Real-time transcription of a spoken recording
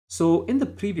So in the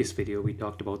previous video, we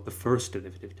talked about the first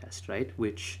derivative test, right?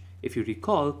 Which, if you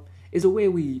recall, is a way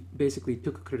we basically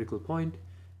took a critical point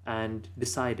and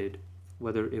decided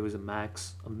whether it was a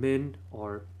max, a min,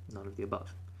 or none of the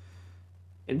above.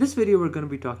 In this video, we're going to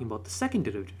be talking about the second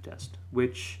derivative test,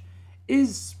 which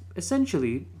is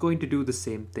essentially going to do the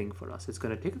same thing for us. It's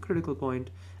going to take a critical point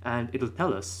and it'll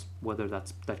tell us whether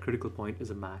that critical point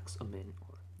is a max, a min,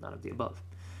 or none of the above.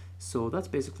 So that's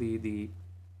basically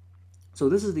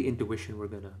this is the intuition we're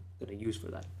gonna use for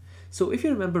that. So if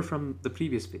you remember from the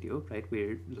previous video, right,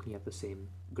 we're looking at the same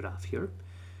graph here.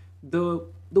 The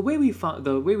way we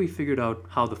figured out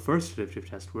how the first derivative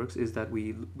test works is that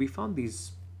we found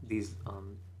this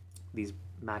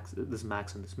max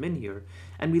and this min here,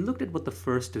 and we looked at what the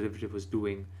first derivative was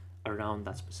doing around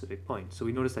that specific point. So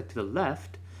we noticed that to the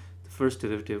left, the first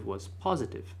derivative was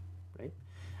positive, right,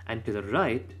 and to the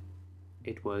right,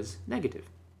 it was negative.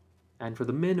 And for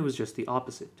the min, it was just the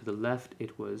opposite. To the left,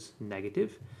 it was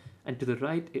negative, and to the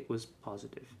right, it was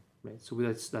positive, right? So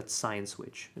that sign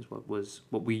switch is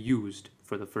what we used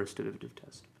for the first derivative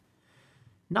test.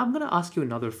 Now I'm going to ask you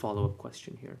another follow-up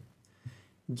question here.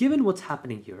 Given what's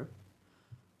happening here,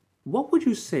 what would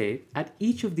you say at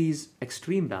each of these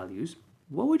extreme values,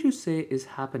 what would you say is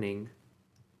happening,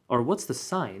 or what's the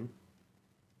sign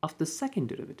of the second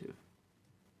derivative?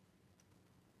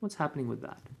 What's happening with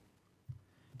that?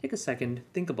 Take a second,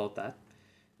 think about that,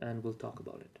 and we'll talk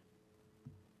about it.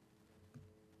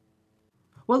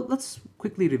 Well, let's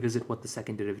quickly revisit what the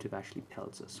second derivative actually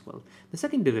tells us. Well, the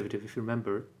second derivative, if you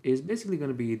remember, is basically going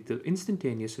to be the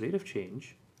instantaneous rate of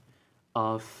change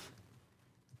of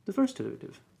the first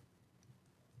derivative,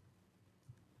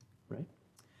 right?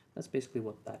 That's basically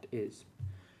what that is.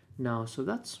 Now, so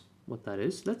that's what that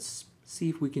is. Let's see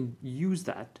if we can use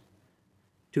that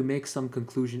to make some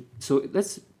conclusion.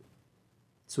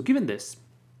 So given this,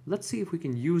 let's see if we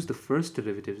can use the first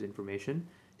derivative's information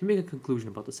to make a conclusion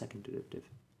about the second derivative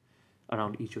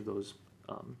around each of those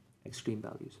extreme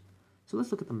values. So let's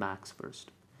look at the max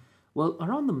first. Well,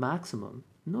 around the maximum,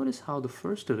 notice how the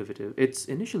first derivative, it's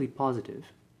initially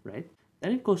positive, right?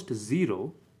 Then it goes to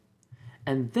 0,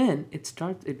 and then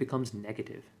it becomes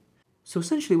negative. So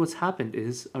essentially what's happened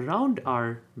is around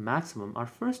our maximum, our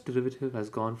first derivative has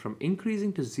gone from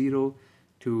increasing to 0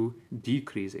 to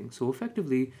decreasing. So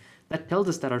effectively, that tells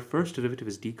us that our first derivative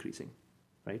is decreasing,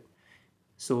 right?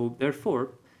 So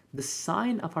therefore, the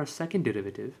sign of our second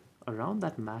derivative around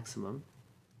that maximum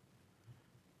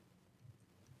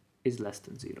is less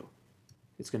than 0.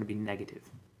 It's going to be negative.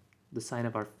 The sign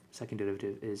of our second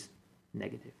derivative is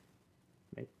negative,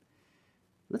 right?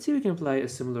 Let's see if we can apply a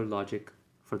similar logic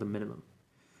for the minimum.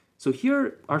 So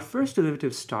here, our first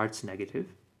derivative starts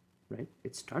negative, right?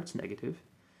 It starts negative.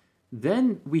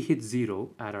 Then we hit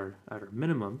 0 at our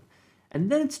minimum, and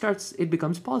then it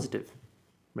becomes positive,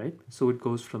 right? So it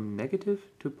goes from negative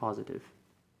to positive,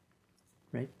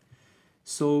 right?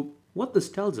 So what this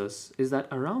tells us is that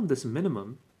around this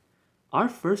minimum, our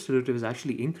first derivative is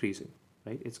actually increasing,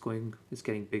 right? It's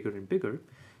getting bigger and bigger.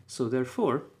 So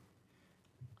therefore,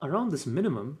 around this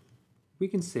minimum, we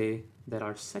can say that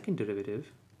our second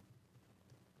derivative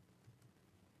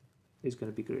is going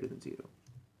to be greater than 0,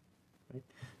 right?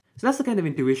 So that's the kind of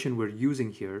intuition we're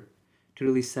using here to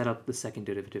really set up the second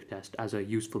derivative test as a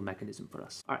useful mechanism for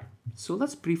us. All right, so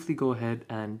let's briefly go ahead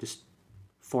and just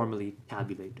formally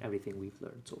tabulate everything we've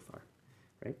learned so far,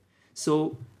 right?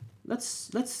 So let's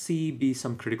see be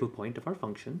some critical point of our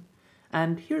function.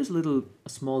 And here's a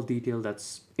small detail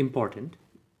that's important.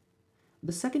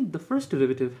 The first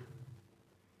derivative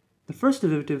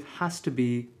has to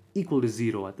be equal to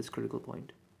 0 at this critical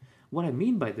point. What I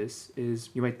mean by this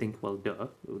is, you might think, well, duh,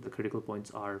 the critical points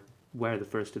are where the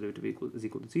first derivative is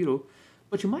equal to 0,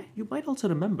 but you might also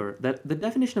remember that the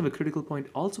definition of a critical point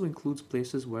also includes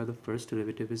places where the first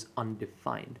derivative is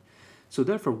undefined. So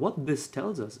therefore, what this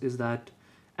tells us is that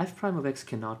f prime of x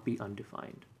cannot be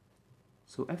undefined.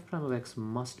 So f prime of x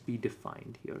must be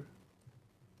defined here.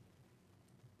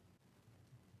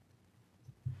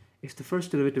 If the first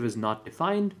derivative is not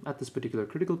defined at this particular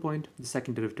critical point, the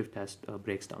second derivative test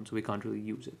breaks down, so we can't really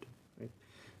use it, right?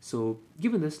 So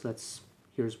given this,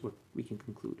 here's what we can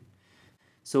conclude.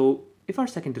 So if our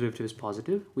second derivative is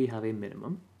positive, we have a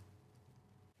minimum,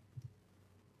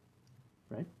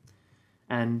 right?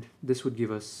 And this would give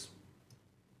us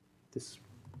this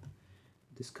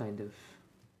kind of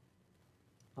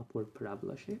upward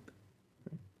parabola shape,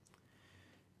 right?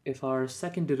 If our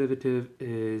second derivative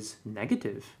is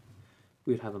negative,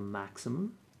 we'd have a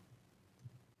maximum,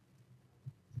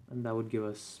 and that would give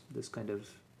us this kind of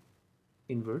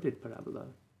inverted parabola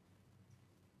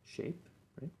shape,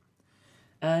 right?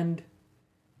 And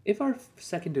If our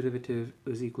second derivative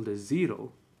is equal to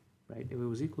 0, right, if it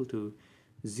was equal to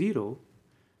 0,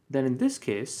 then in this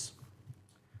case,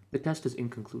 the test is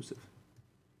inconclusive,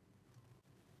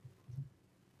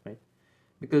 right?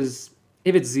 Because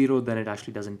if it's 0, then it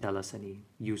actually doesn't tell us any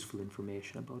useful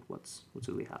information about what's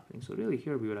really happening. So really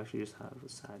here we would actually just have a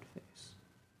sad face.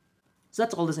 So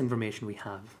that's all this information we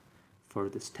have for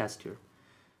this test here.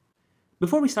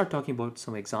 Before we start talking about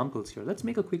some examples here, let's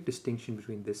make a quick distinction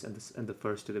between this and the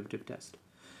first derivative test.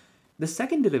 The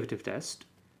second derivative test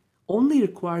only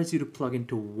requires you to plug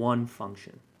into one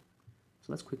function. So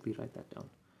let's quickly write that down.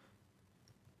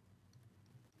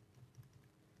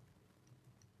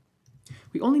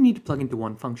 We only need to plug into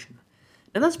one function.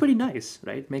 And that's pretty nice,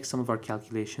 right? Makes some of our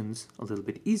calculations a little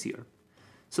bit easier.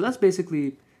 So that's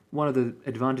basically one of the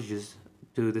advantages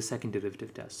to the second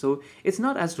derivative test. So it's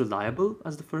not as reliable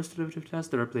as the first derivative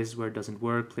test. There are places where it doesn't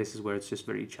work, places where it's just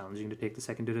very challenging to take the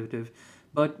second derivative.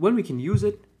 But when we can use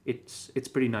it, it's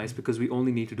pretty nice because we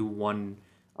only need to do one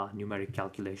numeric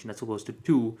calculation as opposed to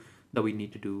two that we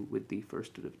need to do with the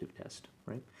first derivative test,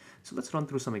 right? So let's run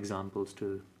through some examples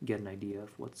to get an idea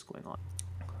of what's going on.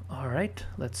 All right,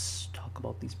 let's talk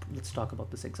about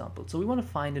this example. So we want to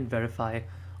find and verify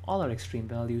all our extreme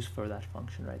values for that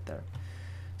function right there.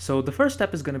 So the first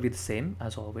step is going to be the same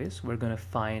as always. We're going to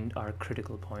find our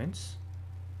critical points.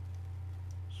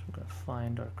 So we're going to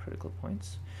find our critical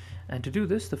points. And to do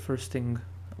this, the first thing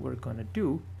we're going to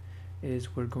do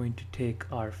is we're going to take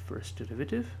our first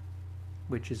derivative,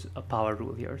 which is a power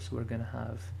rule here. So we're going to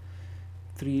have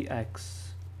 3x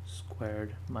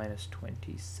squared minus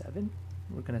 27.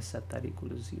 We're going to set that equal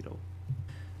to 0.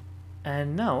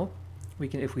 And now we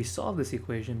can, if we solve this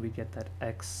equation, we get that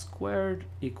x squared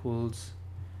equals,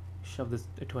 shove this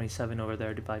 27 over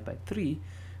there, divide by 3,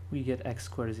 we get x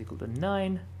squared is equal to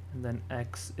 9, and then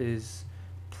x is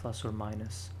plus or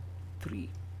minus 3.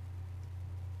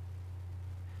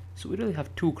 So we really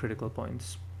have two critical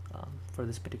points for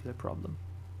this particular problem.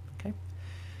 Okay.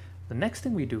 The next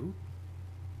thing we do,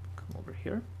 come over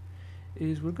here,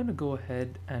 is we're going to go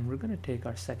ahead and we're going to take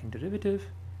our second derivative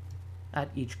at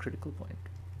each critical point.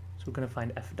 So we're going to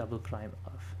find f double prime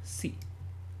of c.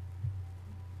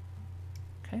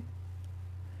 Okay.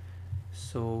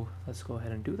 So let's go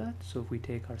ahead and do that. So if we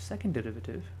take our second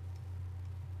derivative,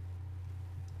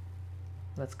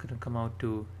 that's going to come out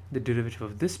to the derivative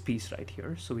of this piece right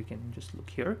here. So we can just look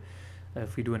here.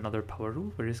 If we do another power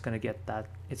rule, we're just going to get that.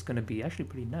 It's going to be actually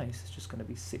pretty nice. It's just going to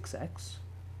be 6x.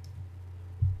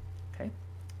 Okay.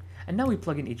 And now we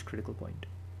plug in each critical point,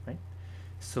 right?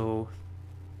 So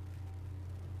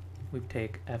we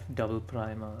take f double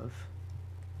prime of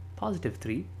positive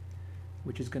 3,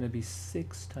 which is going to be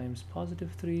 6 times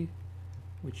positive 3,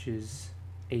 which is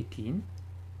 18.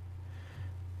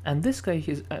 And this guy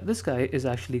is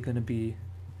actually going to be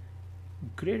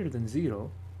greater than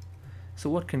 0. So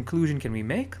what conclusion can we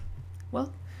make?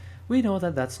 Well, we know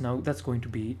that that's going to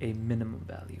be a minimum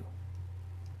value.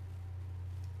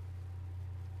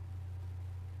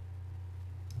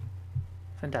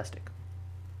 Fantastic.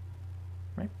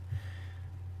 Right?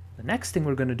 The next thing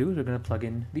we're going to do is we're going to plug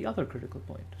in the other critical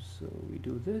point. So we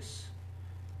do this,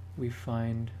 we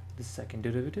find the second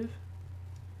derivative.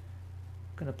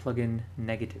 Going to plug in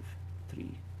negative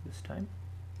 3 this time.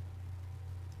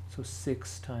 So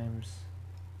 6 times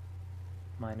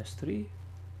minus 3, and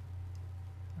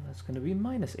that's going to be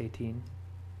minus 18.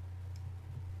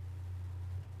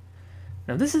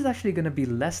 Now this is actually going to be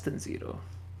less than 0,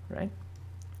 right?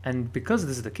 And because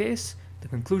this is the case, the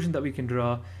conclusion that we can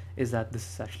draw is that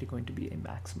this is actually going to be a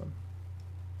maximum.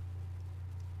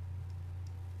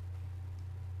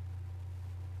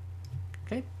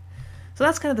 Okay? So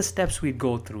that's kind of the steps we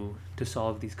go through to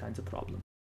solve these kinds of problems.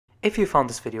 If you found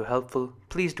this video helpful,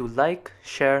 please do like,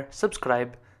 share,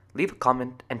 subscribe, leave a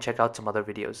comment, and check out some other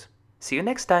videos. See you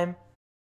next time!